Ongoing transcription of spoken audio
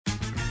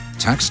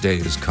Tax day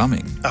is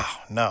coming. Oh,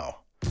 no.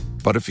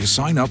 But if you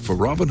sign up for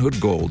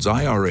Robinhood Gold's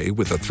IRA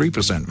with a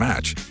 3%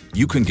 match,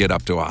 you can get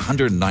up to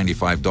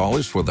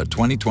 $195 for the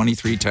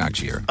 2023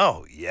 tax year.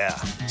 Oh, yeah.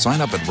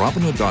 Sign up at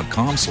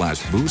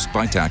Robinhood.com/boost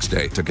by tax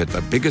day to get the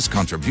biggest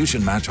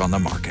contribution match on the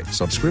market.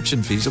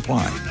 Subscription fees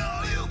apply.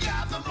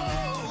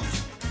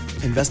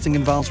 Investing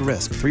involves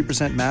risk.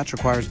 3% match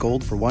requires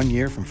gold for 1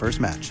 year from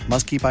first match.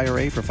 Must keep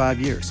IRA for 5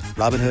 years.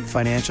 Robinhood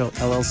Financial,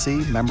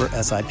 LLC, member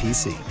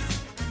SIPC.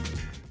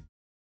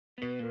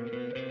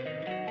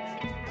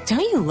 Don't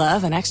you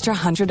love an extra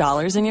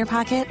 $100 in your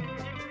pocket?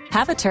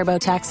 Have a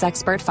TurboTax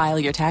expert file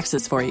your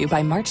taxes for you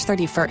by March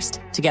 31st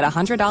to get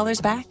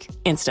 $100 back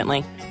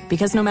instantly.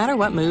 Because no matter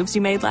what moves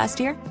you made last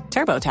year,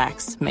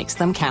 TurboTax makes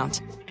them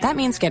count. That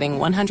means getting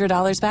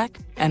 $100 back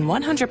and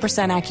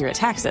 100% accurate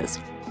taxes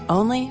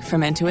only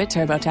from Intuit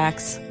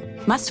TurboTax.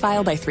 Must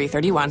file by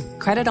 3/31.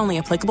 Credit only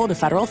applicable to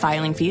federal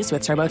filing fees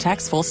with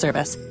TurboTax full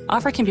service.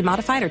 Offer can be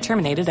modified or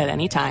terminated at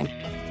any time.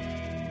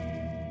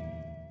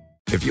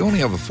 If you only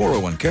have a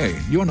 401k,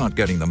 you're not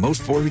getting the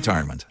most for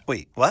retirement.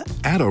 Wait, what?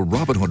 Add a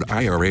Robinhood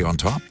IRA on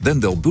top,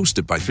 then they'll boost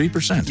it by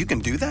 3%. You can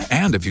do that?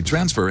 And if you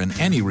transfer in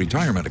any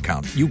retirement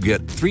account, you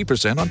get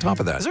 3% on top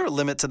of that. Is there a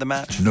limit to the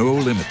match? No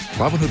limit.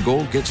 Robinhood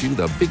Gold gets you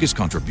the biggest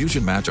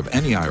contribution match of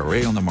any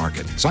IRA on the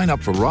market. Sign up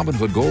for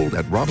Robinhood Gold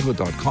at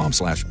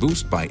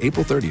Robinhood.com/boost by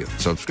April 30th.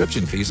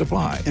 Subscription fees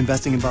apply.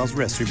 Investing involves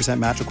risk. 3%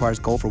 match requires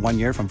gold for 1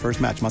 year from first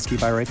match. Must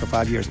keep IRA for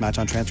 5 years. Match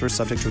on transfers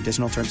subject to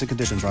additional terms and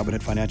conditions.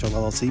 Robinhood Financial,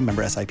 LLC,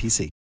 member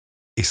SIPC.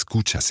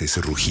 ¿Escuchas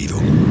ese rugido?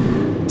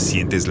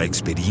 ¿Sientes la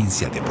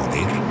experiencia de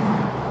poder?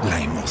 ¿La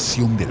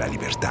emoción de la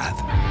libertad?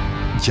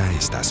 Ya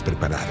estás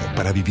preparado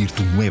para vivir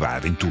tu nueva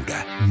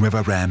aventura.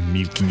 Nueva Ram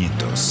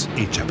 1500,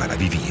 hecha para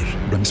vivir.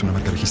 Ram es una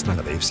marca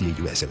registrada de FCA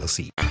US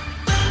LLC.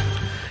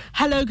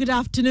 Hello, good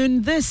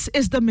afternoon. This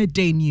is the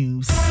Midday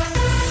News.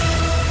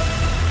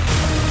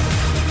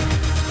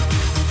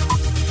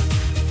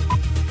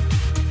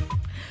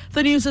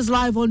 The news is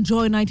live on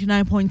Joy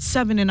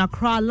 99.7 in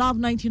Accra, Love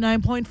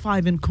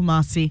 99.5 in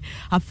Kumasi.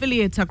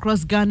 Affiliates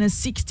across Ghana's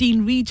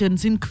 16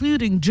 regions,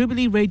 including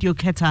Jubilee Radio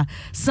Keta,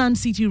 Sun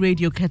City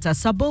Radio Keta,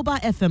 Saboba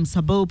FM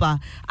Saboba,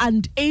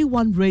 and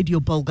A1 Radio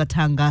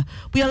Bolgatanga.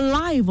 We are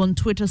live on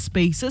Twitter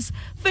Spaces,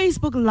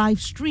 Facebook live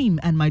stream,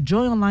 and my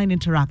Joy Online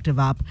interactive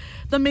app.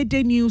 The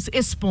Midday News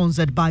is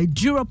sponsored by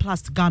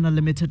Duraplast Ghana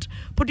Limited,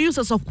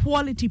 producers of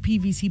quality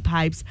PVC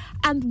pipes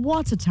and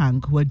water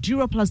tank. Where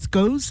Duraplast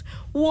goes,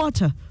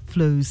 water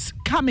flows.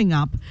 Coming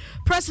up,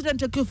 President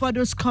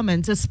Akufo-Addo's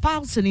comments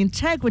espousing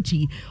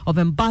integrity of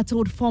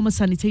embattled former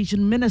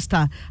sanitation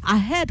minister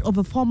ahead of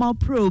a formal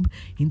probe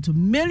into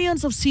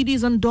millions of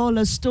cedis and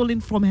dollars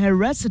stolen from her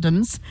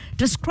residence,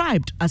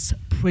 described as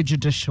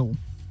prejudicial.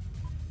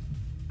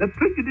 The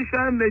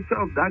prejudicial nature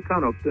of that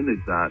kind of thing is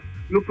that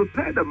you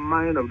prepare the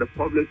mind of the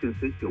public in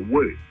such a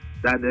way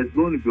that there's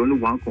going to be only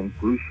one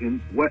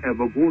conclusion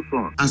whatever goes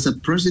on. As a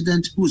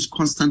president who is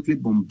constantly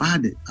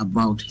bombarded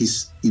about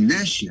his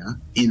inertia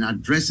in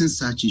addressing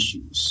such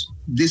issues,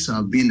 this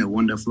has been a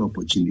wonderful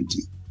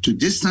opportunity to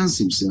distance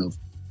himself.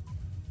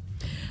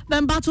 The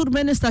embattled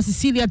minister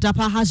Cecilia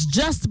Dapaah has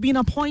just been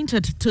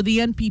appointed to the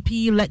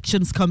NPP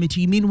Elections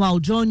Committee. Meanwhile,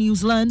 Joy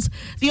News learns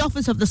the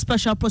Office of the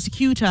Special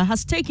Prosecutor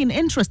has taken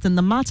interest in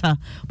the matter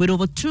with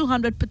over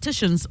 200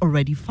 petitions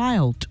already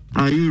filed.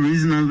 Are you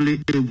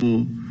reasonably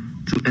able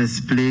to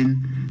explain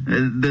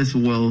this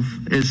wealth,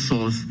 its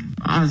source,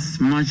 as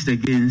matched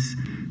against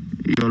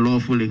your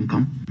lawful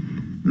income?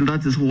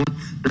 That is what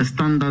the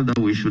standard that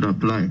we should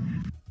apply.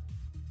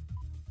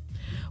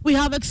 We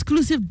have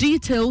exclusive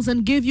details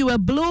and give you a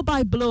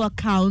blow-by-blow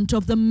account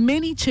of the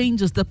many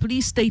changes the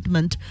police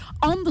statement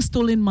on the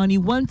stolen money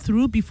went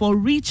through before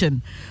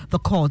reaching the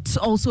courts.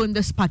 Also in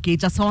this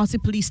package, Asawasi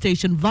police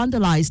station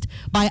vandalized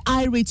by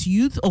irate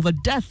youth over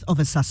death of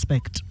a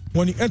suspect.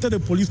 When you enter the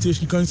police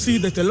station, you can see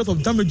there's a lot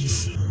of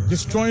damages,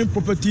 destroying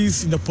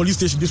properties in the police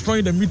station,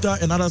 destroying the meter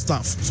and other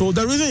stuff. So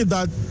the reason is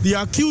that they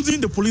are accusing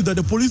the police that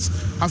the police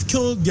have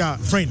killed their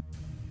friend.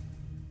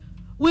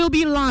 We'll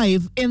be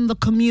live in the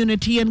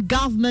community, and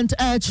government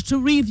urged to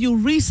review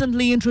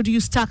recently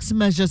introduced tax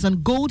measures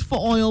and gold for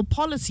oil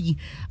policy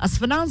as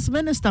Finance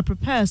Minister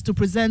prepares to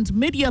present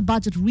mid-year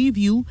budget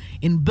review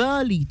in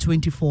barely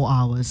 24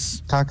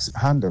 hours. Tax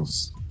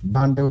handles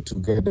bundled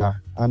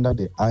together under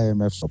the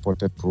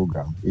IMF-supported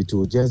program, it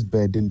will just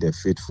burden the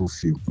faithful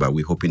few. But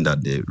we're hoping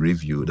that the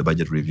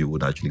budget review,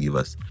 would actually give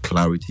us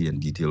clarity and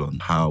detail on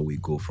how we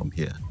go from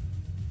here.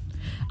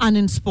 And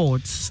in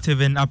sports,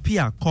 Stephen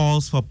Appiah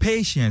calls for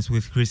patience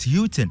with Chris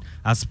Hughton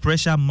as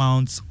pressure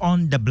mounts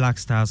on the Black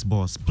Stars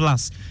boss.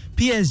 Plus,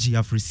 PSG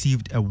have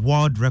received a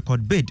world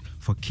record bid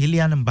for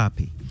Kylian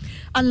Mbappe.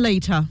 And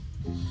later,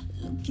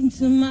 look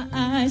into my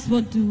eyes,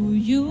 what do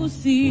you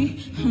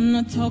see? I'm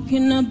not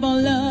talking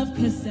about love,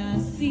 'cause I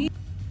see.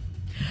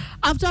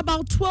 After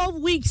about 12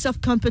 weeks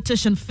of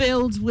competition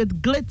filled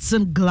with glitz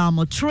and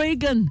glamour,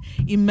 Tragan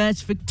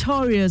emerged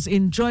victorious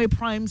in Joy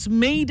Prime's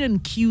maiden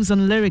Cues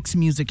and Lyrics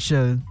music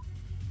show.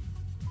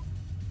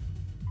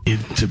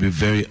 To be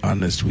very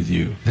honest with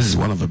you, this is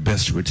one of the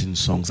best written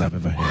songs I've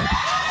ever heard.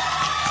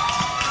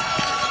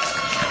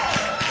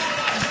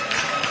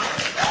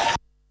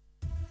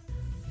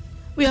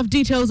 We have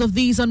details of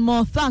these and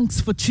more. Thanks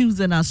for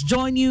choosing us.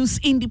 Joy News,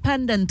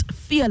 independent,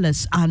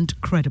 fearless, and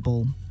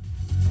credible.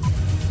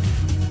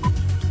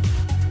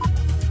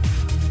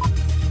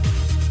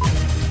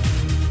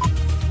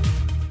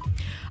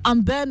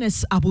 I'm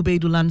Bernice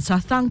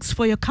Abubeidulansa. Thanks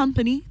for your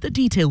company. The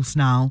details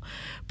now.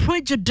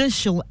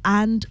 Prejudicial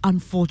and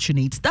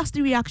unfortunate. That's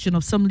the reaction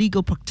of some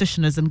legal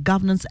practitioners and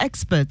governance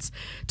experts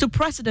to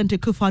President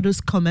Akufo-Addo's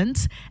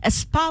comments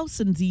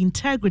espousing the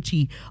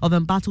integrity of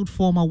embattled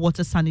former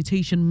water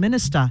sanitation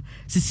minister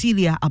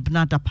Cecilia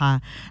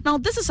Dapaah. Now,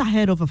 this is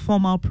ahead of a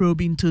formal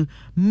probe into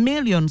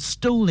millions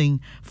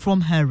stolen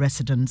from her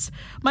residence.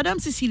 Madam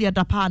Cecilia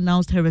Dapaah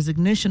announced her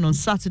resignation on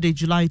Saturday,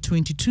 July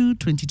 22,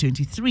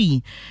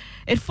 2023.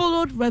 It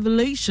followed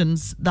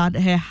revelations that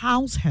her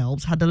house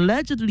helps had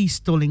allegedly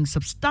stolen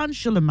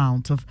substantial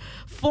amount of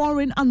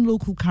foreign and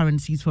local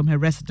currencies from her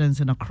residence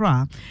in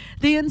Accra.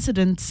 The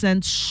incident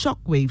sent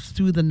shockwaves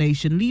through the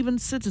nation, leaving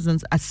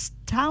citizens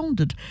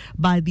astounded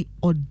by the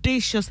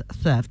audacious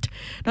theft.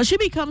 Now, she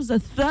becomes the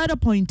third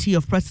appointee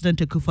of President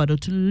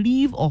Akufo-Addo to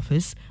leave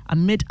office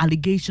amid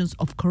allegations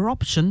of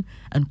corruption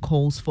and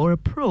calls for a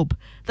probe.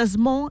 There's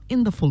more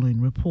in the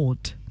following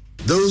report.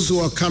 Those who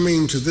are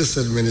coming to this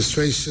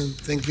administration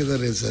thinking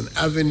that it's an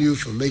avenue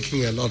for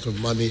making a lot of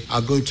money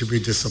are going to be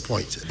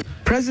disappointed.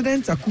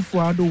 President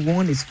Akufo-Addo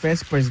won his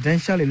first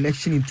presidential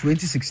election in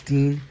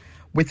 2016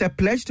 with a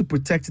pledge to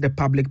protect the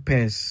public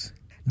purse.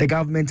 The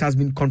government has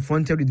been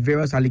confronted with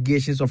various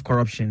allegations of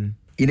corruption.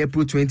 In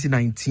April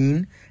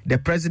 2019, the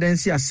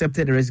presidency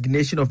accepted the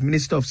resignation of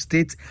Minister of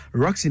State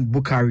Roxin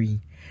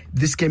Bukari.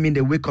 This came in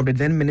the wake of the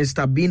then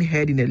minister being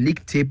heard in a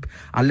leaked tape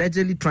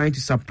allegedly trying to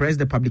suppress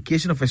the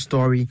publication of a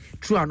story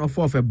through an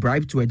offer of a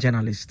bribe to a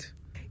journalist.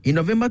 In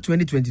November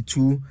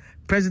 2022,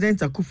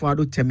 President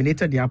Akufo-Addo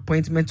terminated the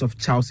appointment of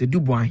Charles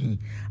Edubuahi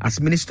as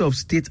Minister of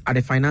State at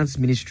the Finance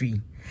Ministry.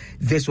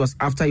 This was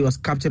after he was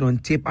captured on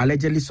tape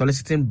allegedly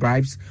soliciting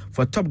bribes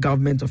for top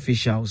government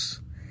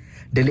officials.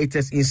 The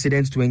latest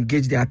incident to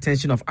engage the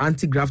attention of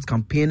anti-graft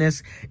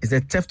campaigners is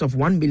the theft of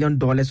 $1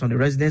 million on the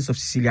residence of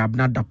Cecilia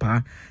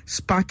Dapaah,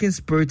 sparking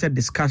spirited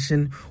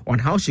discussion on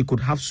how she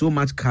could have so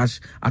much cash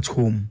at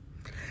home.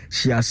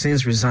 She has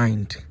since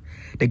resigned.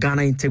 The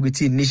Ghana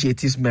Integrity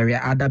Initiative's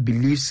Maria Ada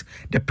believes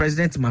the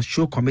president must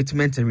show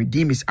commitment and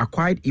redeem his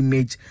acquired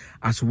image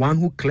as one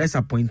who clears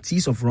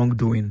appointees of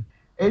wrongdoing.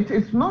 It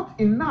is not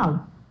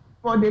enough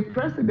for the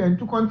president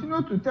to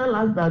continue to tell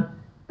us that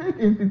state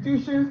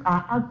institutions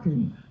are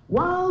acting,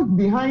 while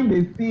behind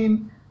the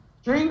scene,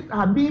 strings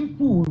are being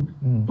pulled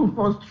to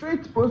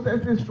frustrate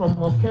processes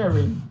from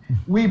occurring.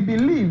 We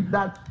believe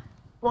that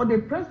for the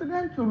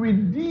president to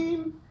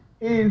redeem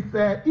his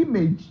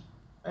image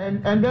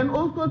and then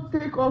also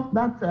take off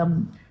that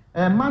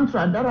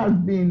mantra that has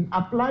been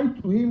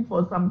applied to him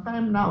for some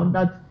time now,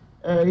 that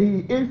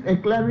he is a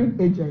clearing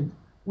agent,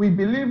 we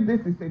believe this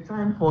is a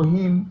time for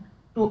him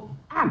to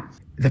act.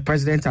 The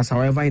president has,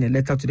 however, in a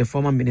letter to the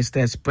former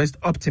minister, expressed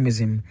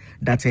optimism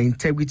that her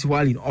integrity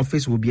while in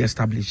office will be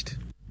established.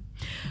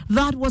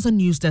 That was a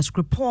News Desk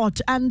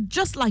report. And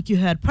just like you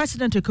heard,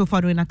 President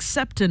Akufo-Addo, in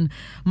accepting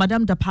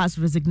Madame Dapaah's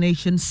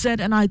resignation, said,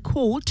 and I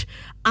quote,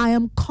 "I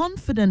am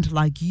confident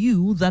like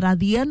you that at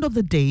the end of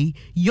the day,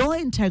 your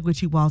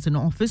integrity whilst in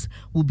office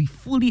will be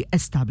fully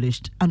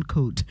established,"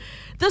 unquote.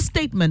 This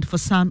statement for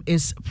some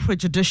is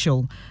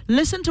prejudicial.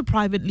 Listen to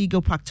private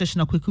legal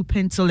practitioner Kweku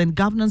Pencil and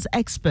governance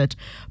expert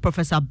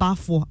Professor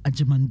Bafo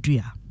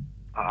Ajimandria.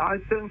 I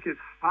think it's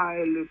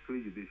highly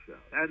prejudicial,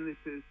 and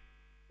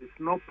it's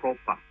not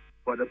proper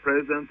for the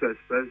president to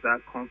express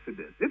that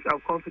confidence. If you have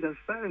confidence,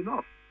 fair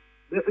enough.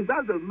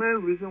 That's the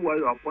main reason why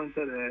you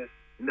appointed her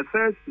in the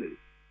first place.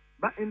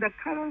 But in the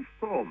current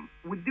form,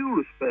 with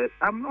due respect,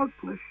 I'm not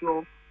too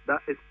sure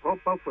that it's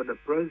proper for the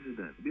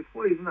president,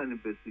 before even an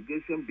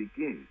investigation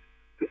begins,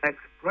 to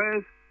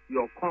express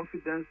your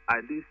confidence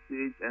at this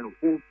stage and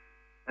hope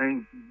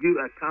and give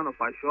a kind of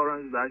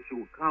assurance that she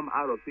will come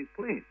out of it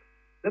clean.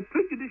 The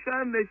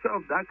prejudicial nature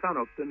of that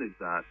kind of thing is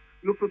that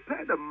you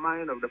prepare the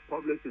mind of the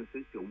public in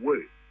such a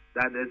way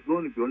that there's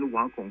going to be only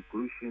one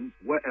conclusion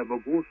whatever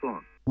goes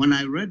on. When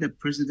I read the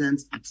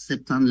president's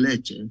acceptance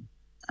letter,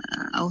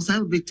 I was a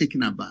little bit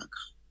taken aback.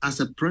 As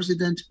a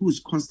president who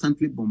is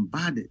constantly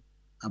bombarded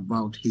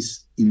about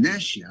his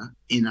inertia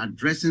in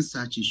addressing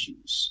such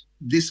issues,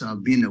 this has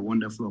been a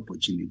wonderful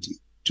opportunity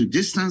to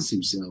distance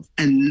himself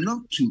and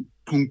not to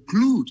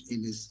conclude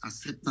in his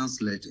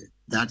acceptance letter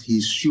that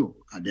he's sure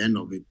at the end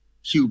of it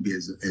he will be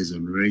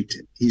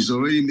exonerated. He's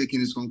already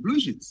making his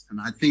conclusions,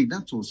 and I think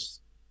that was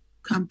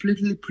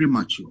completely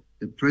premature.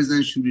 The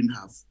president shouldn't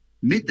have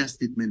made that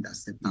statement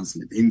acceptance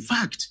letter. In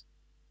fact,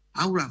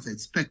 I would have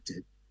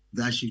expected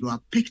that she would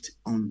have picked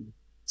on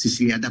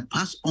Cecilia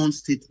Dapaah's own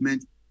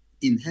statement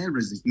in her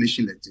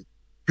resignation letter,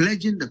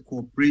 pledging her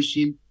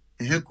cooperation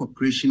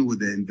with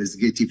the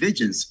investigative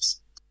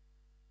agencies.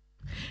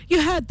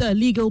 You heard the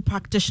legal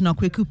practitioner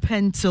Kweku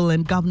Pencil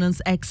and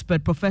governance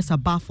expert Professor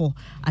Bafo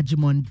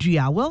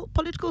Ajimandria. Well,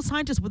 political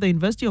scientist with the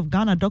University of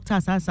Ghana, Dr.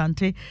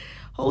 Asante,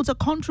 holds a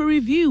contrary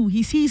view.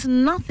 He sees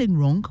nothing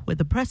wrong with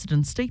the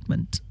president's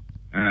statement.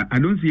 I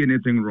don't see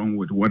anything wrong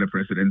with what the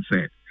president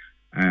said.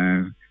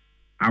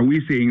 Are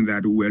we saying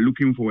that we're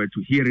looking forward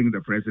to hearing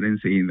the president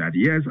saying that,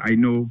 yes, I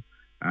know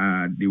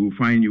they will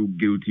find you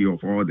guilty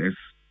of all this,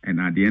 and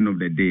at the end of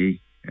the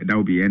day, that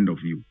will be the end of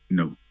you?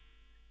 No.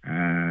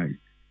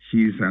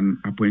 She's an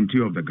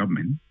appointee of the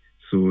government,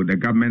 so the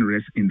government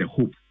rests in the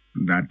hope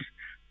that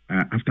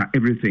after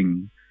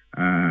everything,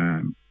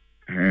 her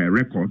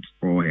record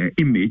or her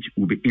image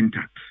will be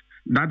intact.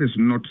 That is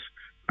not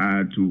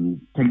to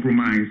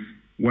compromise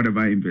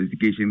whatever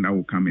investigation that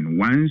will come in.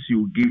 Once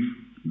you give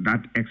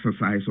that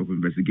exercise of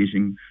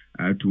investigation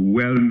to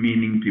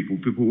well-meaning people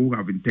who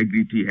have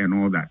integrity and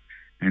all that,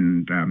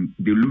 and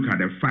they look at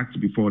the facts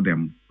before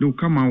them, they'll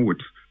come out with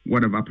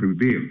whatever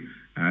prevails.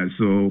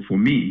 So for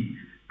me,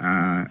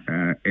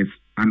 it's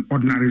an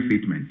ordinary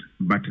statement,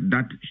 but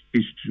that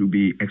is to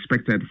be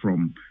expected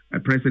from a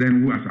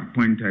president who has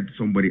appointed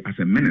somebody as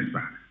a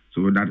minister.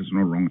 So that is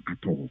not wrong at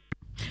all.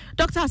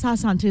 Dr.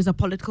 Asante is a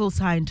political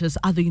scientist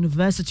at the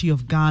University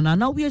of Ghana.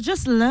 Now, we are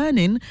just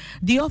learning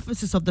the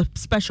offices of the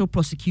special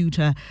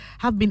prosecutor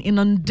have been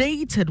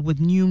inundated with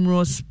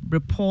numerous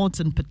reports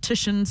and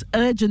petitions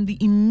urging the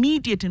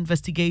immediate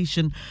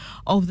investigation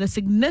of the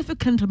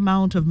significant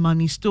amount of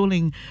money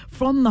stolen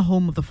from the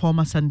home of the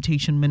former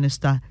sanitation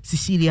minister,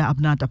 Cecilia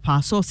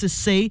Dapaah. Sources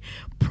say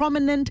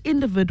prominent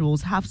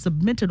individuals have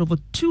submitted over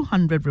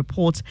 200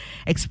 reports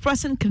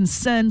expressing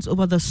concerns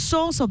over the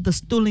source of the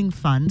stolen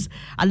funds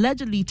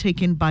allegedly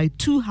taken by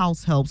two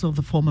house helps of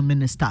the former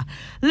minister.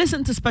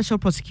 Listen to Special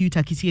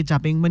Prosecutor Cecilia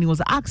Jabing when he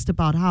was asked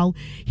about how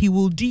he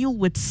will deal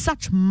with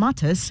such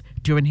matters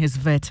during his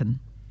vetting.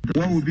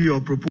 What would be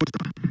your proposal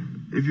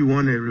if you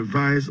want a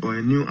revised or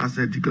a new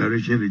asset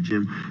declaration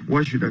regime?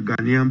 What should the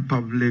Ghanaian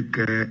public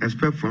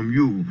expect from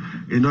you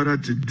in order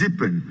to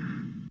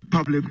deepen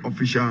public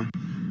officer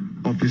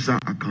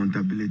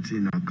accountability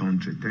in our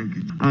country? Thank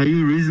you. Are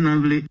you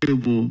reasonably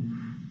able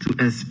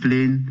to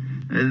explain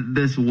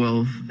this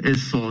wealth,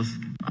 its source,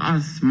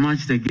 as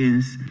matched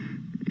against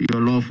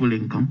your lawful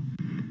income?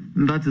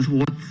 That is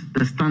what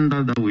the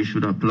standard that we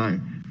should apply.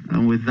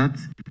 And with that,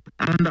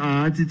 and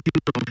our attitude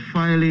of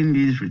filing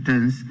these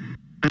returns,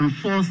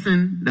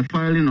 enforcing the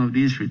filing of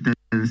these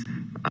returns,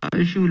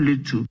 it should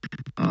lead to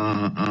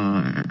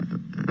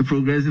a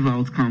progressive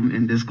outcome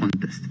in this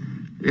contest.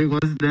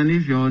 Because then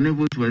if you're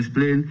unable to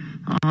explain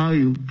how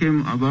you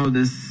came about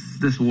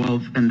this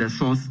wealth and the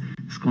source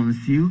is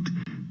concealed,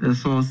 the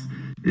source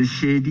is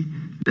shady,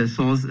 the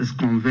source is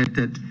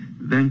converted,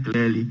 then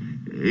clearly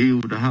you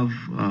would have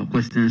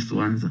questions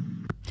to answer.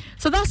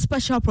 So that's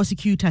Special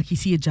Prosecutor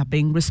Cecilia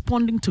Jabing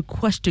responding to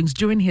questions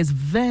during his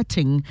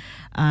vetting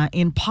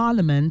in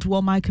Parliament.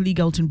 Well, my colleague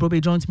Elton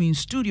Brobe joins me in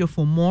studio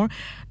for more.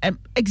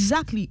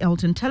 Exactly,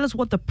 Elton, tell us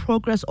what the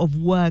progress of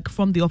work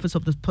from the Office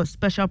of the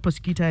Special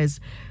Prosecutor is,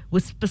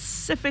 with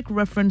specific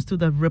reference to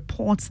the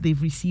reports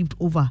they've received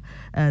over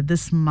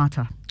this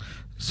matter.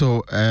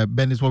 So,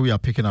 Ben, is what we are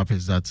picking up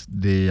is that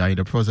they are in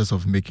the process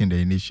of making the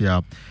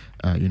initial,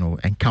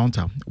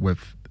 encounter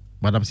with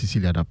Madam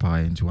Cecilia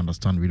Dapaah and to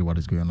understand really what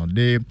is going on.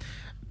 They,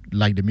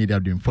 like the media,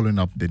 have been following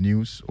up the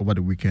news over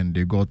the weekend.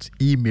 They got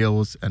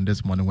emails, and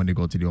this morning when they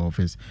got to the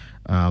office,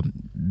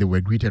 they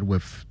were greeted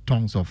with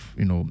tons of,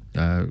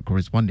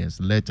 correspondence,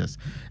 letters,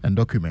 and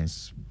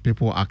documents.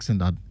 People asking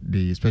that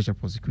the special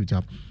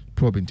prosecutor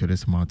probe into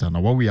this matter. Now,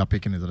 what we are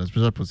picking is that the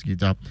special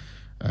prosecutor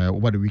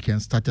over the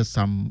weekend started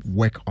some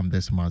work on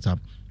this matter.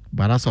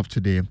 But as of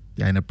today,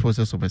 they are in the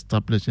process of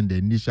establishing the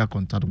initial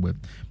contact with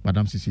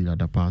Madam Cecilia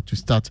Dapaah to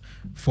start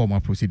formal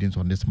proceedings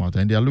on this matter.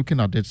 And they are looking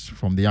at it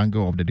from the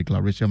angle of the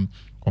declaration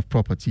of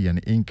property and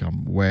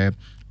income, where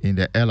in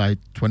the LI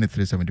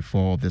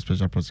 2374 of the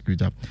special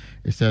prosecutor,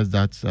 it says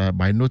that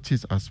by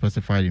notice as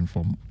specified in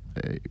Form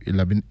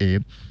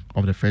 11A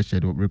of the first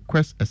schedule,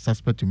 request a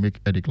suspect to make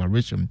a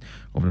declaration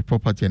of the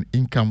property and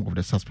income of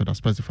the suspect as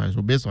specified.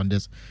 So based on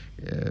this,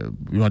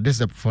 this is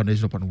the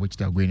foundation upon which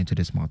they are going into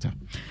this matter.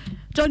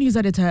 John News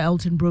Editor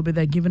Elton Brobe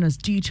there giving us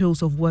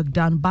details of work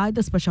done by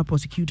the Special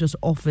Prosecutor's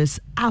Office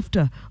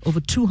after over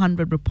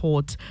 200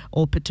 reports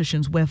or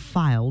petitions were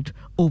filed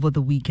over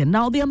the weekend.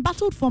 Now, the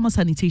embattled former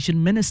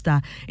sanitation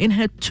minister, in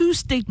her two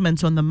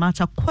statements on the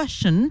matter,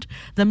 questioned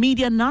the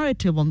media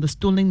narrative on the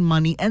stolen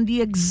money and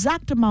the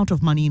exact amount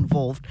of money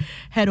involved.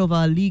 Head of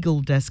our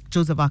legal desk,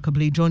 Joseph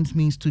Akable, joins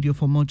me in studio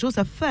for more.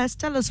 Joseph, first,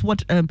 tell us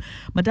what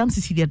Madame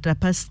Cecilia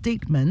Dapaah's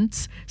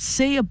statements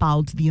say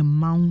about the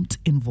amount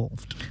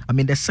involved. I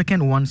mean, the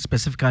second one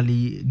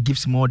specifically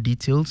gives more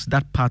details.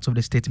 That part of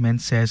the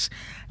statement says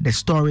the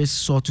stories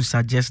sought to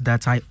suggest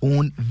that I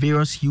own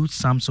various huge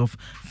sums of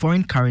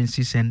foreign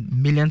currencies and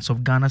millions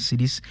of Ghana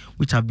cedis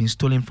which have been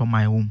stolen from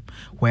my home.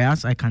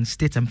 Whereas I can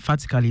state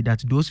emphatically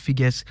that those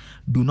figures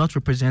do not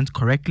represent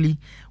correctly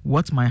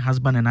what my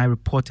husband and I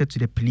reported to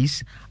the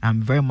police.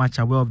 I'm very much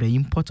aware of the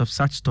import of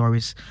such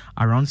stories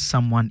around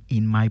someone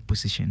in my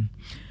position.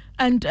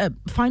 And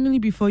finally,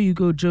 before you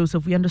go,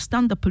 Joseph, we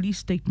understand the police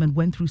statement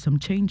went through some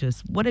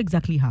changes. What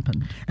exactly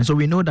happened? And so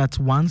we know that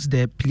once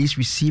the police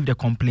received a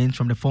complaint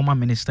from the former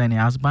minister and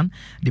her husband,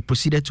 they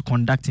proceeded to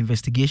conduct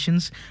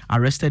investigations,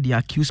 arrested the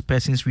accused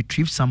persons,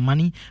 retrieved some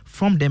money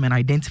from them, and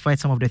identified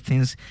some of the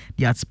things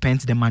they had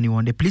spent the money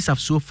on. The police have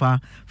so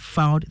far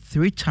filed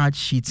 3 charge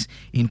sheets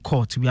in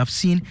court. We have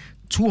seen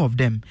 2 of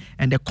them,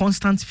 and the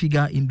constant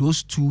figure in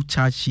those 2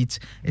 charge sheets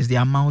is the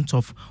amount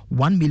of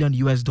 $1 million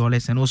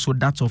and also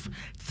that of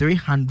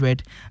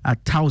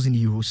 300,000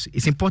 euros.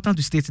 It's important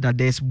to state that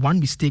there's one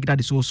mistake that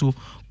is also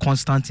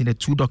constant in the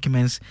 2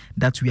 documents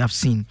that we have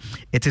seen.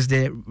 It is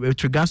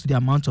with regards to the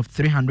amount of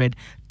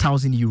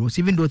 300,000 euros.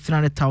 Even though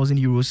 300,000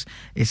 euros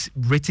is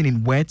written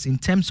in words, in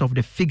terms of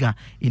the figure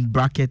in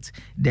bracket,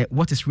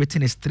 what is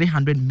written is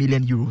 300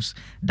 million euros.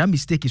 That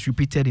mistake is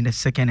repeated in the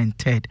second and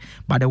third,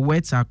 but the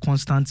words are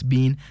constant,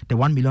 being the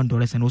 $1 million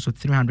and also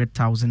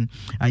 300,000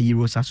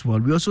 euros as well.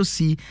 We also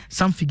see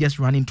some figures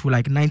running to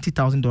like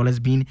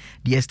 $90,000 being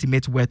the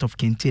estimate worth of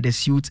Kente, the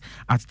suit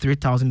at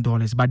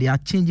 $3,000. But there are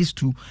changes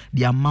to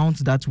the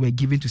amounts that were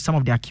given to some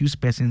of the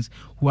accused persons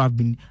who have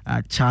been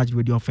charged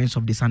with the offense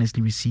of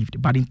dishonestly received.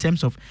 But in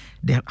terms of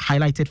the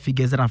highlighted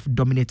figures that have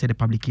dominated the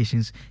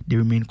publications, they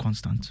remain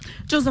constant.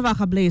 Joseph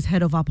Akable is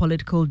head of our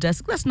political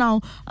desk. Let's now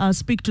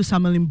speak to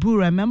Samuel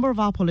Mbura, a member of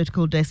our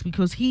political desk,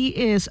 because he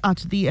is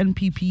at the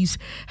NPP's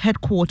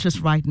headquarters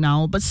right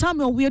now. But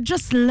Samuel, we are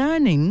just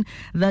learning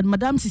that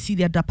Madame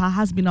Cecilia Dapaah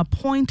has been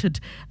appointed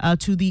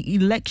to the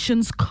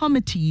elections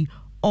committee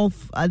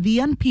of the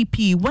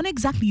NPP. When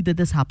exactly did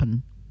this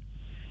happen?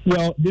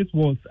 Well, this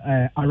was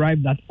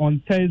arrived at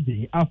on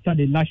Thursday after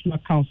the National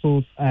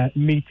Council's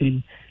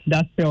meeting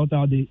that spelled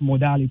out the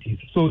modalities.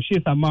 So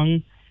she's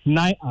among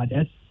 9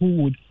 others who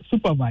would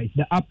supervise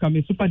the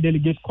upcoming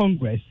Superdelegates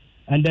Congress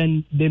and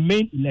then the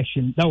main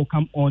election that will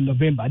come on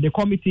November. The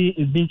committee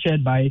is being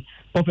chaired by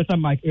Professor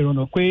Mike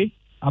Eronokwe,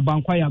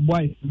 Abankwaya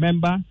Boy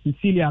member,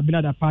 Cecilia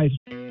Dapaah.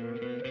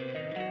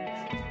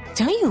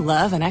 Don't you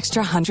love an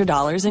extra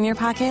 $100 in your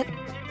pocket?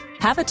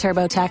 Have a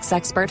TurboTax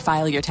expert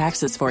file your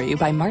taxes for you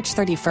by March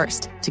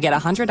 31st to get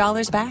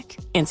 $100 back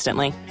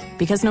instantly.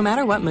 Because no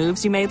matter what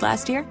moves you made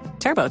last year,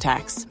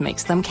 TurboTax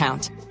makes them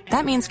count.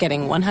 That means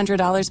getting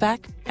 $100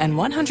 back and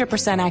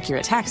 100%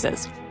 accurate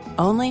taxes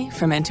only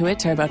from Intuit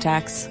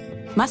TurboTax.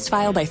 Must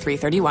file by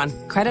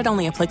 3/31. Credit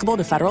only applicable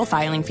to federal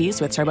filing fees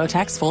with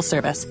TurboTax full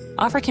service.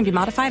 Offer can be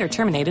modified or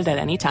terminated at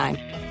any time.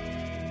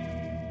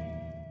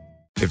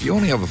 If you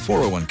only have a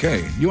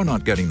 401k, you're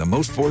not getting the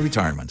most for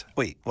retirement.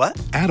 Wait, what?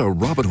 Add a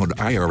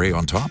Robinhood IRA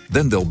on top,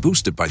 then they'll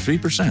boost it by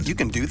 3%. You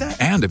can do that?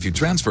 And if you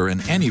transfer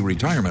in any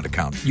retirement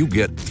account, you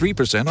get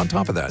 3% on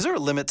top of that. Is there a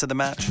limit to the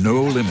match?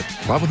 No limit.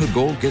 Robinhood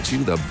Gold gets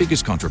you the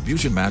biggest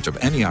contribution match of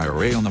any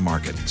IRA on the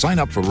market. Sign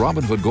up for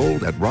Robinhood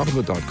Gold at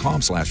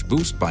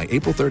Robinhood.com/boost by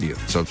April 30th.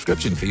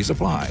 Subscription fees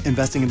apply.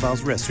 Investing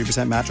involves risk.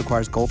 3% match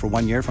requires gold for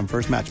 1 year from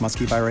first match. Must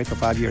keep IRA for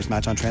 5 years.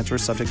 Match on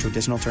transfers subject to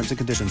additional terms and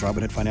conditions.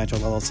 Robinhood Financial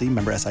LLC,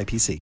 member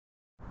SIPC.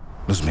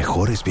 Los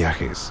mejores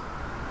viajes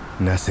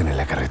nacen en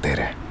la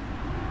carretera,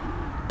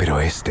 pero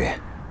este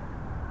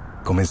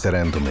comenzará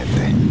en tu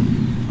mente.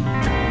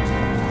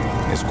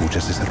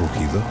 ¿Escuchas ese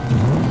rugido?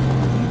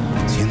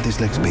 ¿Sientes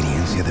la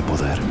experiencia de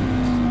poder?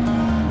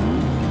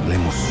 ¿La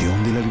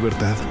emoción de la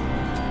libertad?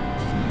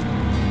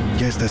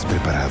 Ya estás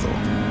preparado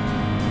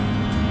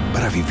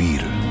para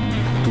vivir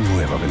tu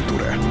nueva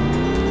aventura.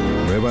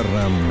 Nueva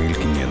Ram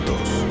 1500.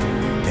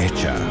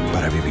 Hecha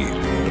para vivir.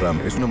 Ram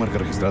es una marca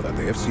registrada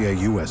de FCA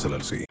US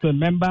LLC. So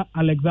member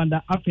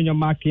Alexander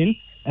Afenyo-Markin,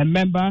 and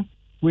member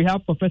we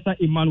have Professor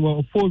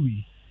Emmanuel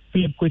Ofori,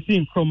 Philip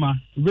Kwesi Nkrumah,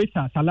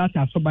 Rita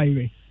Talata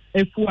Sobaire,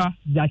 Efua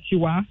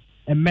Jachiwa,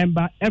 and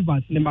member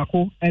Evans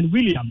Nemako, and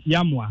William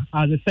Yamwa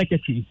as the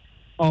secretary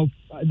of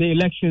the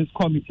elections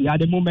committee.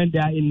 At the moment, they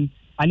are in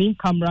an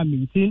in-camera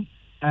meeting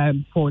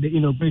for the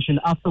inauguration.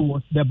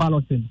 Afterwards, the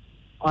balloting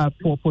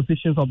for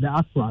positions of the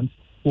aspirants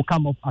will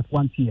come up at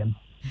 1 p.m.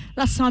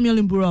 That's Samuel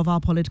Mbura of our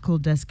political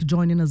desk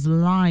joining us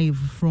live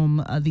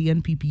from the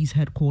NPP's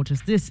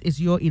headquarters. This is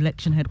your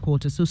election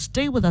headquarters, so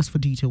stay with us for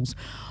details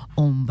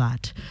on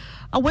that.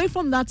 Away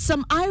from that,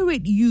 some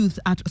irate youth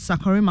at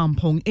Sakore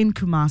Mampong in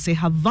Kumasi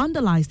have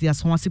vandalized the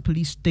Aswasi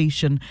police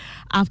station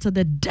after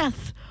the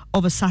death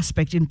of a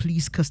suspect in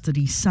police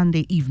custody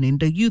Sunday evening.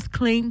 The youth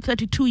claimed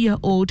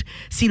 32-year-old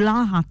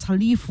Silaha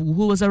Talifu,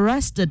 who was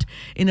arrested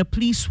in a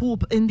police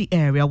swoop in the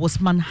area, was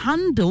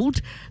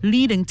manhandled,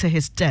 leading to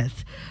his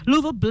death.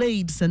 Louver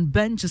blades and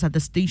benches at the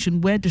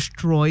station were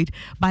destroyed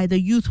by the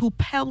youth who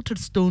pelted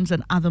stones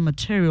and other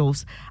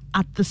materials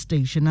at the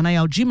station. And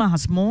Aljima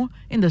has more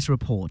in this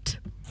report.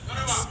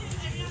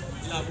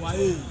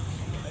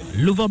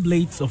 Louver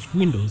blades of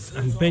windows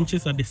and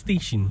benches at the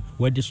station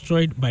were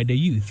destroyed by the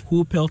youth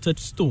who pelted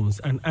stones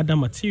and other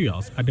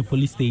materials at the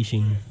police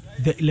station.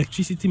 The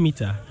electricity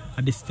meter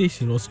at the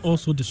station was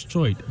also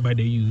destroyed by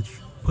the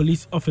youth.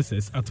 Police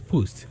officers at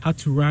post had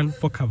to run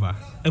for cover.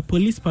 A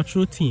police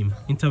patrol team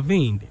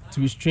intervened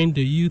to restrain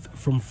the youth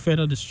from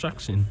further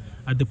destruction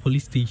at the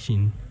police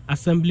station.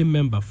 Assembly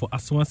member for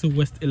Aswanse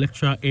West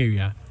Electoral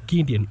Area,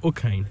 Gideon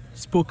Okine,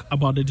 spoke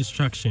about the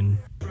distraction.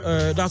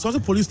 The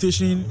Aswase police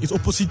station is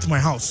opposite my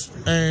house,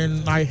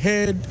 and I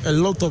heard a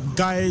lot of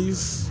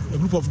guys, a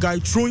group of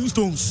guys throwing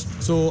stones.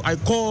 So I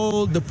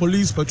called the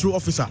police patrol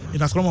officer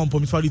in Askrama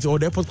municipality or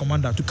the airport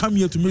commander to come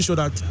here to make sure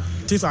that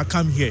things are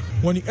calm here.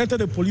 When you enter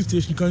the police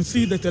station, you can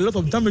see there's a lot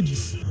of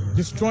damages,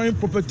 destroying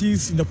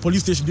properties in the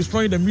police station,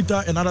 destroying the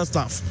meter and other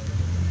stuff.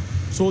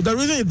 So the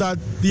reason is that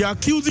they are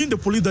accusing the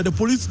police that the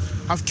police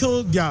have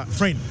killed their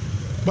friend.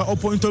 But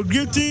upon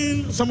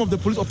interrogating some of the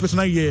police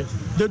personnel here,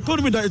 they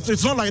told me that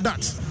it's not like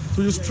that.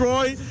 To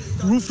destroy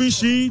roofing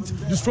sheet,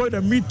 destroy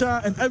the meter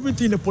and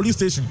everything in the police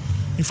station.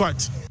 In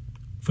fact.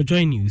 For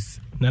Joy News,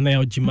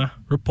 Nanaya Ojima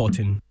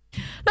reporting.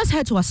 Let's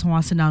head to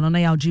Aswase now.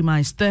 Nanaya Ojima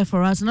is there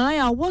for us.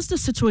 Nanaya, what's the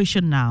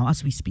situation now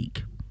as we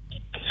speak?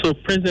 So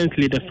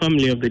presently, the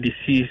family of the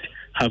deceased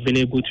have been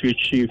able to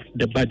retrieve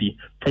the body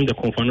from the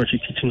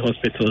Confanochi Teaching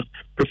Hospital,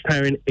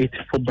 preparing it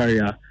for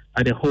burial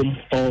at the home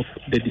of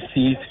the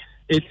deceased.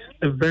 It's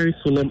a very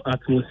solemn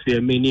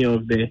atmosphere. Many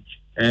of the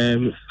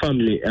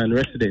family and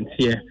residents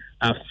here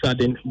are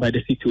saddened by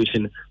the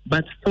situation.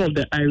 But some of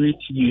the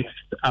irate youth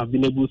have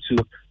been able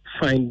to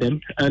find them,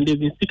 and they've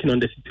been speaking on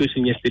the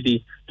situation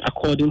yesterday.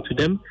 According to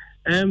them,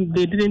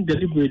 they didn't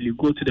deliberately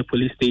go to the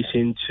police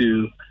station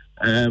to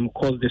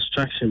cause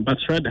distraction, but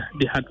rather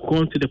they had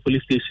gone to the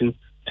police station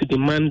to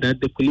demand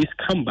that the police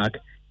come back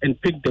and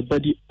pick the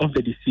body of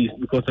the deceased,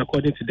 because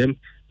according to them,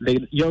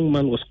 the young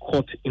man was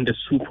caught in the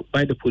soup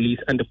by the police,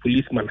 and the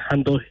policeman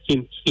handled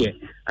him here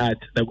at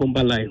the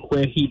Gomba line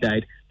where he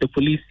died. The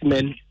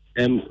policeman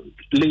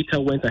later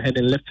went ahead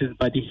and left his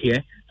body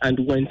here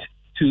and went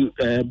to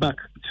back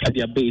to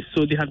their base.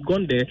 So they had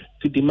gone there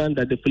to demand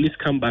that the police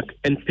come back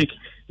and pick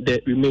the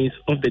remains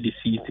of the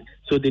deceased.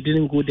 So they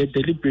didn't go there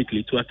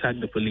deliberately to attack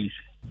the police.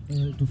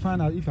 To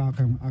find out if I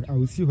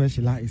will see where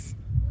she lies.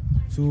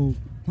 So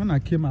when I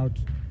came out,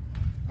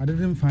 I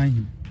didn't find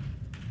him.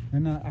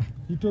 And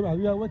he told me,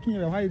 we are working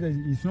here. Why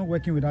he's not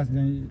working with us?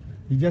 Then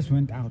he just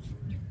went out.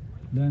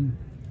 Then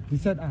he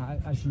said,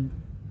 I should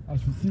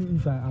see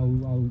if I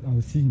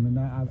will see him. And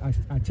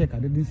I checked, I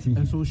didn't see him.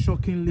 And so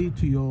shockingly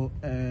to your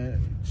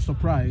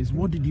surprise,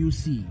 what did you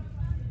see?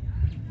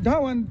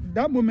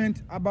 That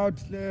moment, about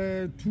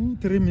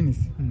 2-3 minutes,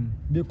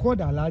 they called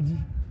the Alaji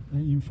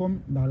and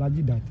informed the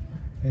Alaji that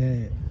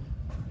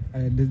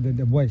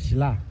the boy,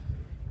 Shila,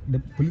 the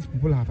police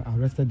people have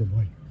arrested the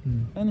boy.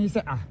 And he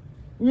said,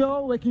 we are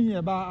all working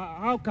here, but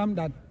how come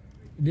that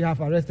they have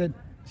arrested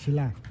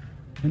Shila?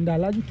 And the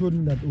Alaji told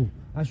me that,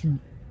 I should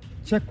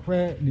check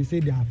where they say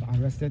they have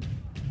arrested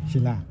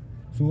Shila.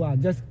 So I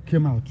just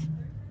came out.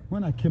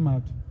 When I came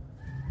out,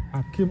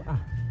 I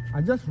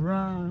just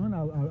ran. When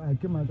I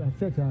came out, I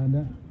said, and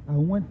then I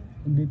went,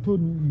 and they told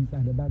me he's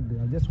at the back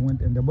there. I just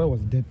went, and the boy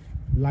was dead,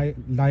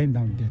 lying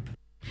down dead.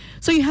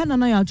 So you had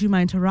Nanaya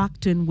Ojima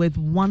interacting with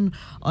one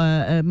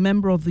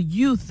member of the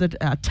youth that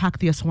attacked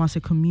the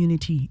Aswase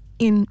community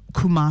in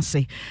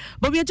Kumasi.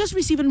 But we are just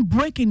receiving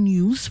breaking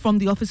news from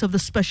the Office of the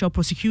Special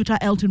Prosecutor.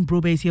 Elton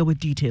Brobe is here with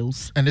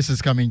details. And this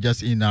is coming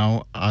just in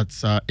now at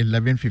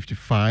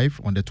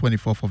 11:55 on the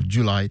 24th of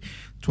July,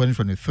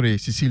 2023.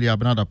 Cecilia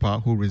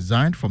Dapaah, who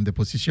resigned from the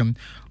position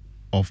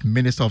of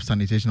Minister of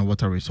Sanitation and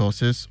Water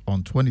Resources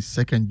on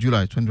 22nd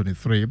July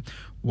 2023,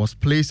 was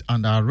placed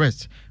under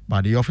arrest by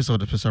the Office of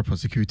the Special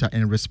Prosecutor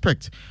in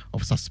respect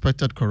of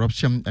suspected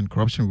corruption and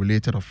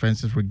corruption-related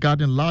offences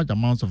regarding large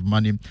amounts of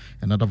money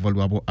and other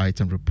valuable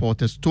items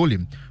reported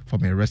stolen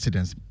from a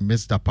residence.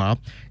 Ms. Dapaah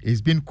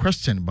is being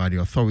questioned by the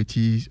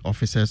authorities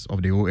officers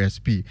of the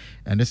OSP,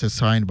 and this is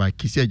signed by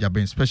Cecilia,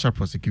 Special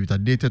Prosecutor,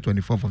 dated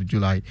 24th of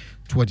July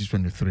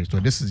 2023. So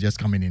this is just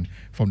coming in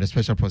from the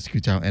Special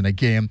Prosecutor, and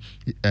again,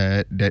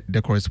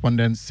 the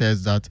correspondent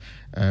says that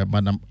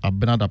Madam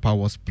Dapaah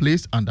was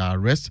placed under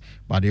arrest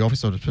by the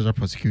Office of the Special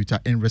Prosecutor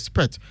in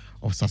respect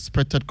of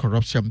suspected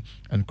corruption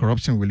and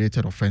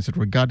corruption-related offences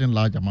regarding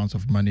large amounts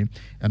of money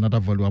and other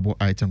valuable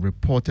items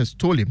reported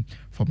stolen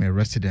from a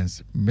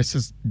residence.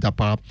 Mrs.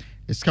 Dapaah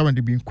is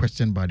currently being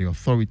questioned by the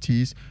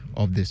authorities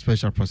of the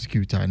Special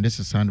Prosecutor, and this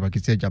is signed by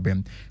Cecilia,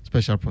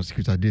 Special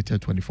Prosecutor,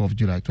 dated 24th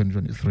July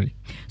 2023.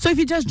 So if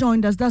you just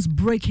joined us, that's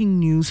breaking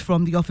news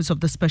from the Office of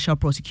the Special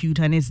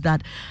Prosecutor, and it's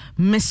that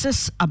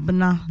Mrs.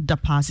 Abna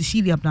Dapaah,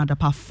 Cecilia Abna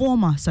Dapaah,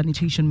 former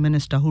sanitation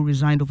minister who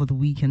resigned over the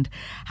weekend,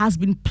 has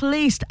been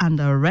placed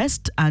under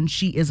arrest, and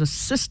she is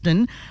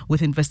assisting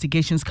with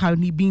investigations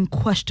currently being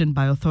questioned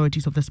by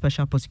authorities of the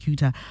Special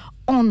Prosecutor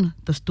on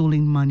the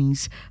stolen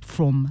monies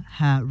from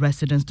her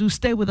residence. Do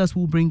stay with us.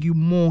 We'll bring you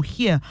more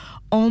here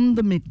on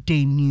the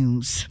Midday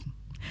News.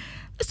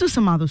 Let's do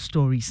some other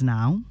stories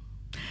now.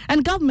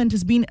 And government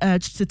is being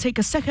urged to take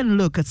a second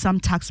look at some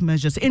tax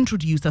measures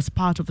introduced as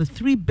part of the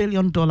 $3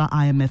 billion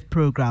IMF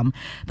program.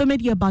 The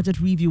mid-year budget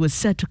review is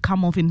set to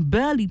come off in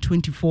barely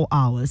 24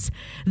 hours.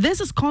 This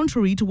is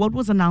contrary to what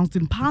was announced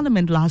in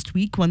Parliament last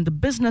week when the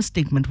business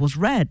statement was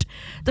read.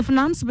 The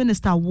finance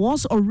minister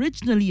was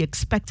originally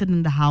expected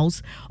in the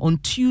House on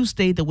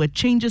Tuesday. There were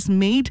changes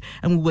made,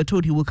 and we were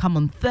told he will come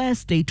on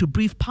Thursday to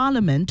brief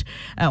Parliament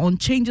on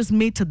changes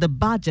made to the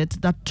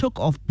budget that took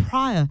off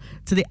prior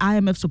to the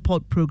IMF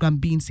support program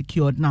being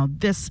secured. Now,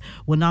 this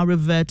will now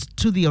revert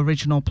to the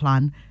original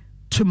plan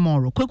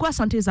tomorrow. Kweku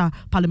Asante is our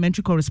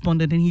parliamentary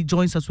correspondent, and he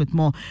joins us with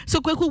more. So,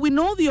 Kweku, we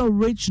know the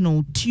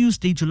original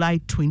Tuesday, July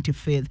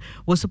 25th,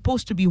 was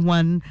supposed to be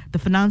when the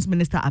finance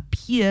minister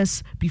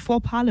appears before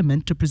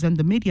Parliament to present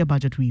the mid-year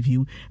budget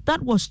review.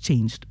 That was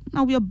changed.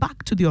 Now we are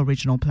back to the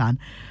original plan.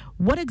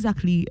 What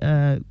exactly,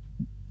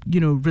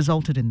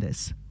 resulted in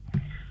this?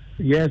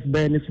 Yes,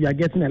 Ben, we are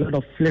getting a lot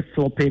of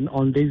flip-flopping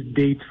on this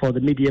date for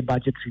the mid-year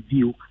budget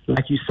review.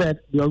 Like you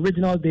said, the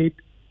original date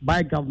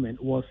by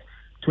government was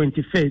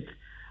 25th.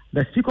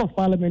 The Speaker of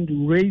Parliament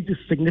raised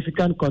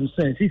significant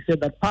concerns. He said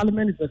that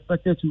Parliament is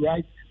expected to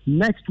rise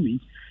next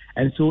week,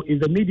 and so if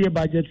the mid-year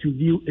budget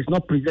review is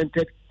not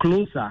presented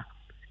closer,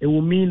 it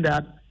will mean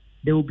that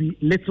there will be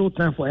little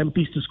time for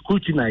MPs to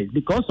scrutinize.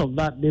 Because of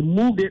that, they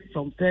moved it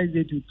from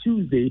Thursday to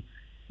Tuesday,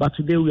 but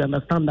today we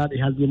understand that it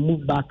has been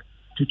moved back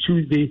to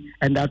Tuesday,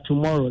 and that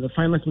tomorrow the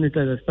finance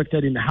minister is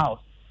expected in the House.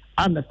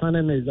 Our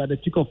understanding is that the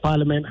Speaker of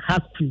Parliament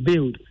has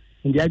prevailed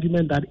in the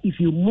argument that if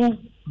you move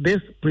this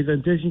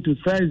presentation to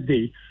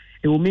Thursday,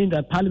 it will mean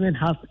that Parliament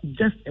has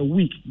just a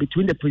week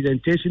between the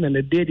presentation and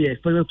the day they are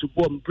expected to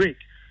go on break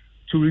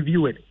to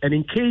review it. And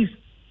in case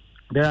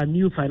there are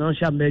new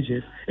financial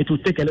measures, it will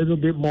take a little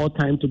bit more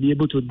time to be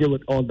able to deal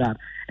with all that.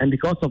 And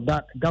because of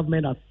that,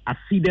 government has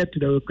acceded to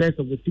the request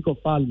of the Speaker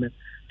of Parliament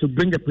to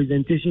bring the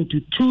presentation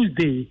to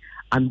Tuesday,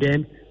 and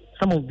then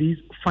some of these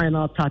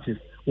final touches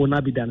will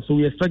not be done. So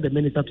we expect the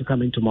minister to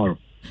come in tomorrow.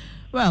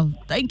 Well,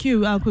 thank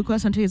you. Kweku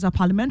Asante is our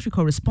parliamentary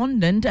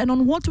correspondent. And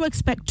on what to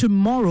expect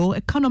tomorrow,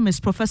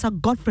 economist Professor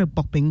Godfrey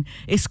Bopping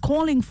is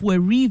calling for a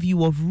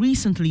review of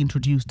recently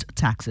introduced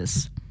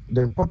taxes.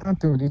 The important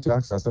thing we need to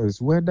ask ourselves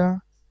is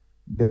whether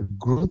the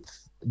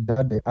growth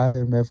that the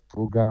IMF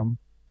program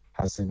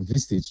has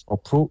envisaged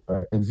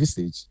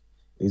envisaged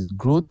is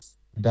growth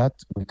that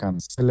we can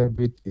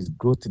celebrate, is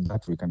growth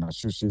that we can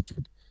associate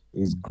with,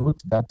 is growth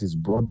that is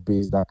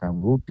broad-based, that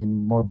can rope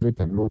in moderate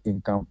and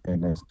low-income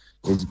earners,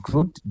 is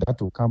growth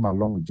that will come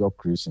along with job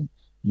creation.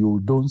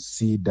 You don't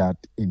see that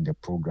in the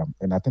program.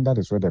 And I think that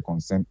is where the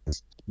concern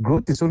is.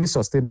 Growth is only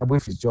sustainable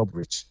if it's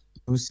job-rich.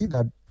 You see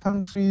that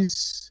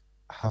countries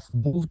have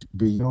moved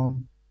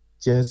beyond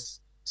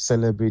just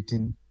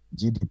celebrating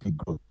GDP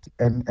growth.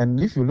 And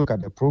if you look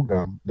at the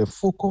program, the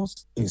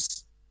focus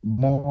is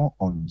more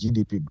on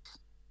GDP growth.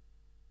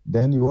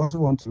 Then you also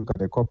want to look at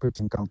the corporate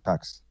income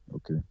tax.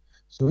 Okay.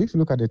 So if you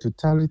look at the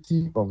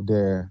totality of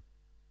the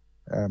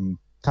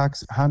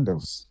tax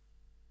handles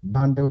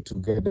bundled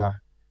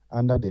together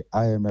under the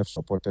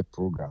IMF-supported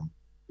program,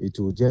 it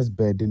will just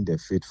burden the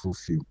faithful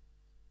few.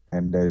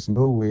 And there is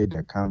no way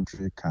the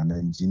country can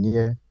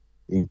engineer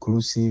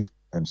inclusive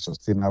and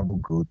sustainable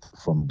growth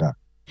from that.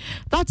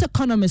 That's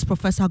economist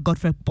Professor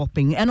Godfrey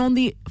Bopping. And on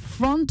the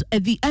front,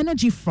 at the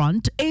energy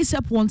front,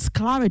 ASAP wants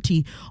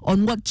clarity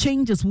on what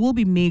changes will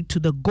be made to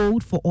the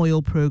Gold for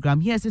Oil program.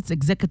 Here's its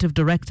executive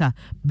director,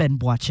 Ben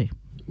Boakye.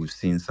 We've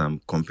seen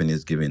some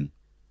companies giving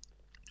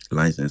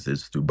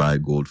licenses to buy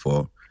gold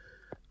for,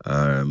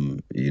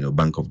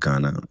 Bank of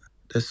Ghana.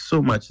 There's so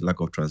much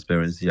lack of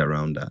transparency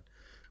around that.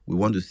 We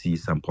want to see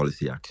some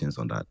policy actions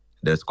on that.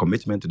 There's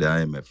commitment to the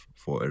IMF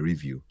for a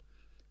review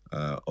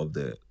of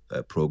the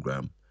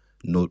program.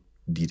 No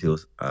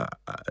details are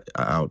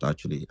out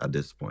actually at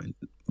this point,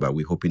 but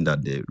we're hoping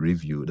that the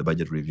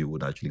budget review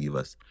would actually give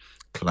us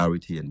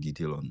clarity and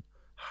detail on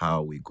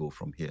how we go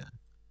from here.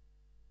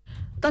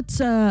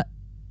 That's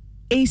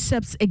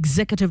ASAP's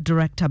executive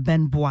director,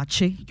 Ben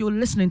Boakye. You're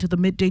listening to the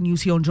Midday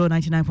News here on Joy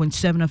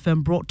 99.7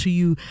 FM, brought to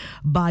you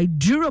by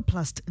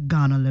Duraplast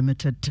Ghana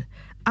Limited.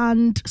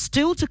 And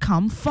still to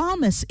come,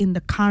 farmers in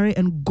the Kare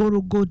and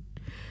Gorogo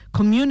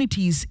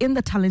communities in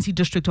the Talensi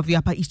district of the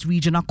Upper East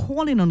region are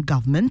calling on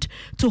government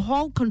to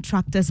haul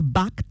contractors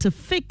back to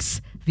fix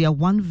their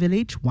one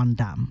village, one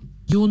dam.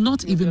 You will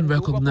not even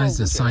recognize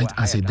the site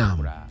as a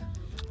dam.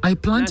 I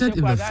planted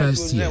in the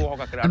first year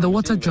and the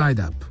water dried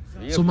up,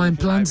 so my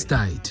plants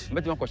died.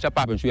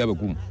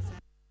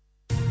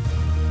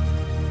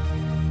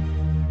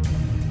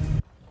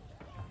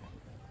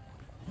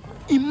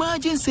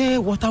 Imagine say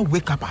water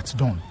wake up at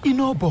dawn,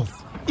 no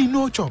bath,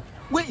 no chop,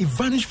 where it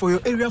vanish for your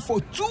area for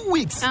 2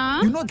 weeks.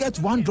 You not get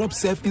one drop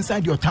safe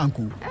inside your tank.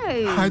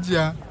 Hey.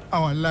 Haja,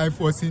 our life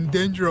was in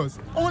dangerous.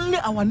 Only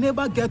our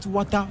neighbor get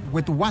water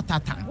with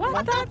water tank.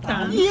 Water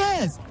tank?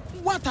 Yes,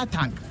 water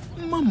tank.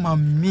 Mamma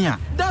mia,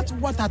 that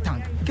water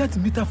tank get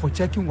meter for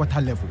checking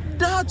water level.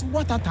 That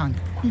water tank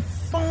is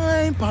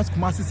fine past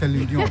Kumasi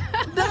Celidion.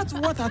 That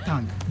water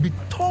tank be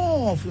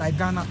tough like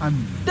Ghana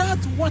Army. That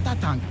water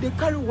tank, they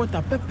carry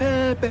water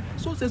pepper.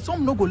 So say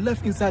some no go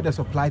left inside the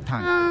supply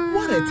tank.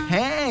 What a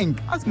tank!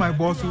 That's my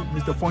boss,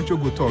 Mr. Poncho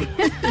go talk.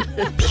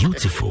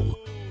 Beautiful,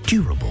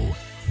 durable,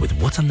 with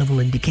water level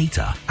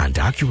indicator and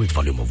accurate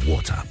volume of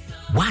water.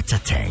 Water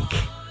tank.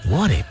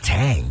 What a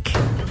tank!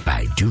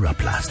 By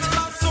Duraplast.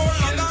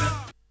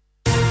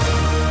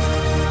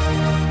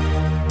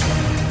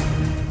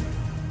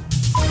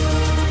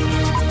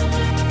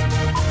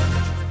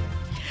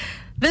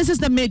 This is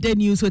the Midday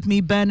News with me,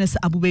 Bernice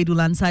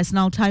Abubedulansa. It's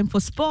now time for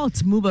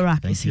sports.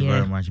 Mubarak is here. Thank you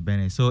very much,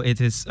 Bernice. So it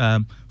is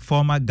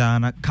former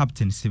Ghana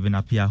captain Stephen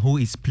Dapaah who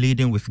is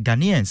pleading with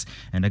Ghanaians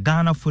and the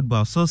Ghana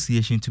Football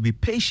Association to be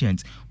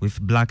patient with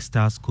Black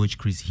Stars coach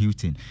Chris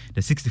Hughton.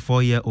 The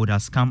 64-year-old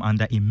has come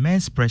under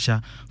immense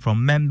pressure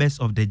from members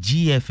of the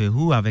GFA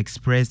who have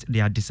expressed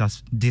their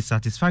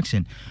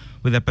dissatisfaction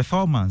with the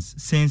performance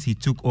since he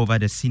took over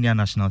the senior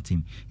national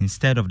team.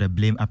 Instead of the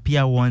blame,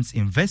 Dapaah wants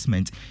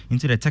investment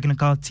into the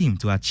technical team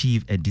to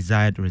achieve a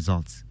desired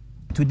result.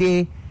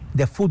 Today,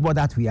 the football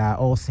that we are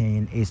all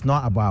seeing is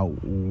not about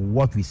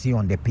what we see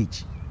on the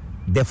pitch.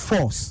 The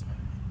force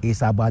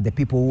is about the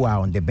people who are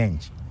on the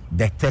bench,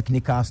 the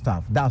technical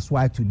staff. That's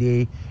why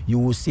today you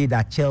will see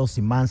that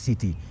Chelsea, Man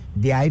City,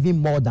 they are even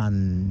more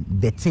than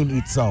the team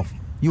itself.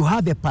 You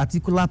have a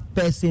particular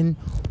person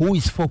who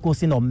is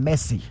focusing on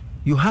Messi.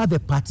 You have a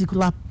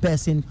particular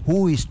person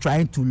who is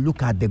trying to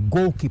look at the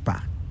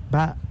goalkeeper.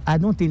 But I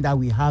don't think that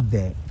we have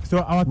the... So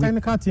our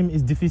technical team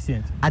is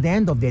deficient. At the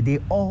end of the day,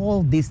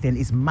 all this thing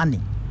is money.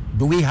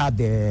 Do we have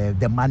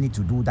the money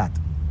to do that?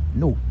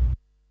 No.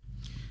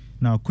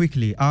 Now,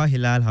 quickly, Al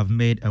Hilal have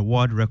made a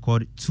world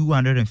record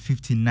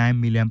 £259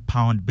 million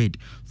bid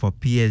for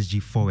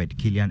PSG forward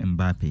Kylian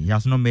Mbappe. He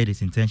has not made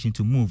his intention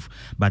to move,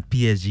 but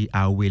PSG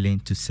are willing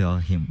to sell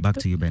him. Back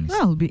to you, Bernice.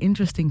 Well, it'll be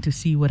interesting to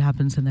see what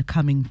happens in the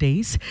coming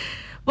days.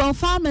 Well,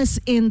 farmers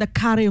in the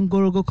Kare and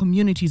Gorogo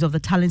communities of the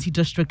Talensi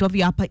district of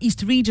the Upper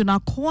East region are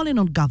calling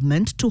on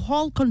government to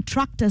haul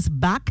contractors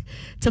back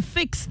to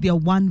fix their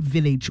one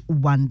village,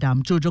 one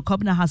dam. Jojo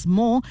Kobna has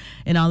more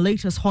in our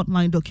latest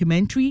Hotline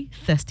documentary,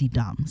 Thirsty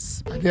Dams.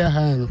 We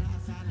are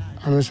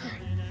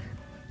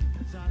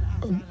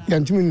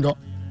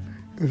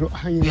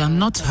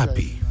not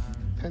happy.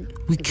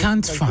 We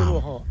can't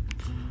farm.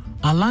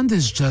 Our land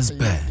is just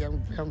bare.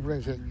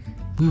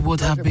 We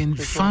would have been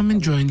farming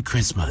during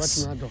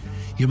Christmas.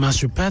 You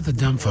must repair the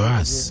dam for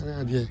us.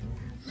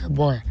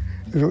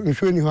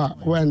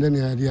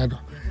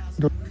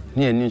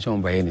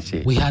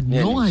 We had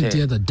no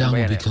idea the dam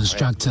would be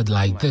constructed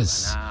like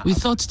this. We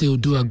thought they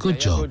would do a good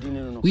job.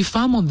 We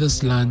farm on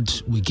this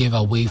land we gave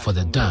away for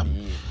the dam,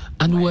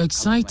 and we were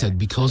excited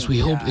because we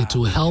hoped it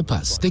will help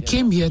us. They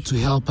came here to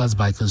help us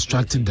by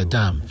constructing the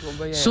dam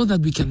so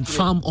that we can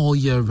farm all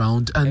year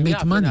round and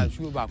make money.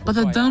 But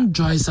the dam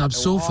dries up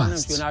so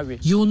fast.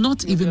 You will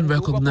not even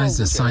recognize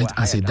the site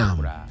as a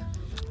dam.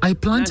 I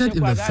planted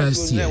in the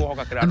first year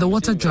and the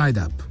water dried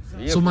up,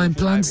 so my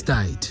plants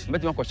died.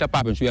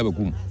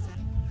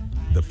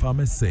 The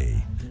farmers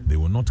say they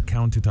will not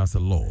count it as a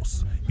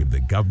loss if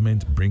the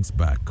government brings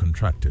back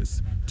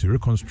contractors to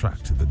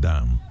reconstruct the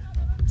dam.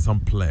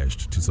 Some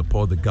pledged to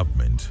support the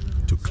government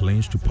to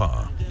clinch to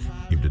power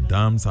if the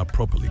dams are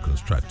properly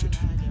constructed.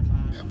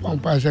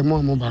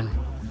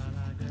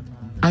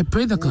 I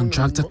pray the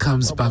contractor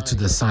comes back to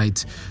the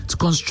site to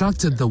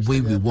construct it the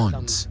way we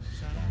want.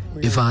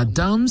 If our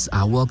dams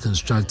are well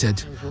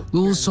constructed, we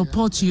will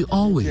support you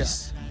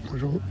always. We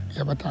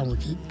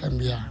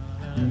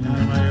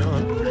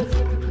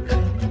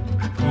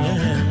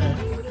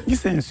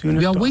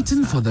are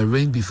waiting for the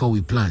rain before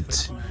we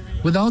plant.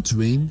 Without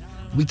rain,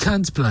 we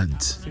can't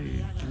plant.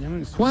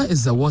 Where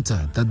is the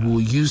water that we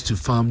will use to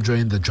farm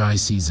during the dry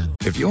season?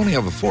 If you only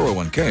have a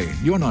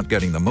 401k, you're not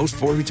getting the most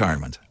for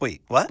retirement.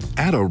 Wait, what?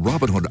 Add a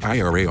Robinhood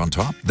IRA on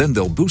top, then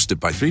they'll boost it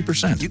by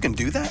 3%. You can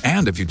do that?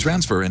 And if you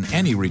transfer in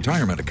any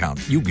retirement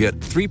account, you get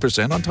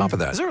 3% on top of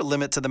that. Is there a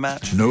limit to the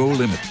match? No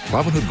limit.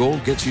 Robinhood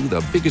Gold gets you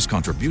the biggest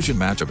contribution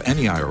match of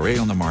any IRA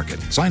on the market.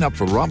 Sign up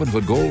for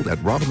Robinhood Gold at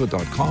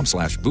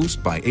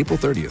Robinhood.com/boost by April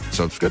 30th.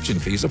 Subscription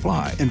fees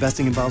apply.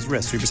 Investing involves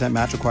risk. 3%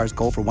 match requires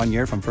gold for 1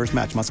 year from first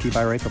match. Must keep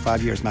IRA for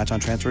 5 years. Match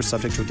on transfers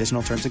subject to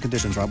additional terms and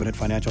conditions. Robinhood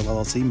Financial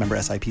LLC, member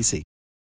SIPC.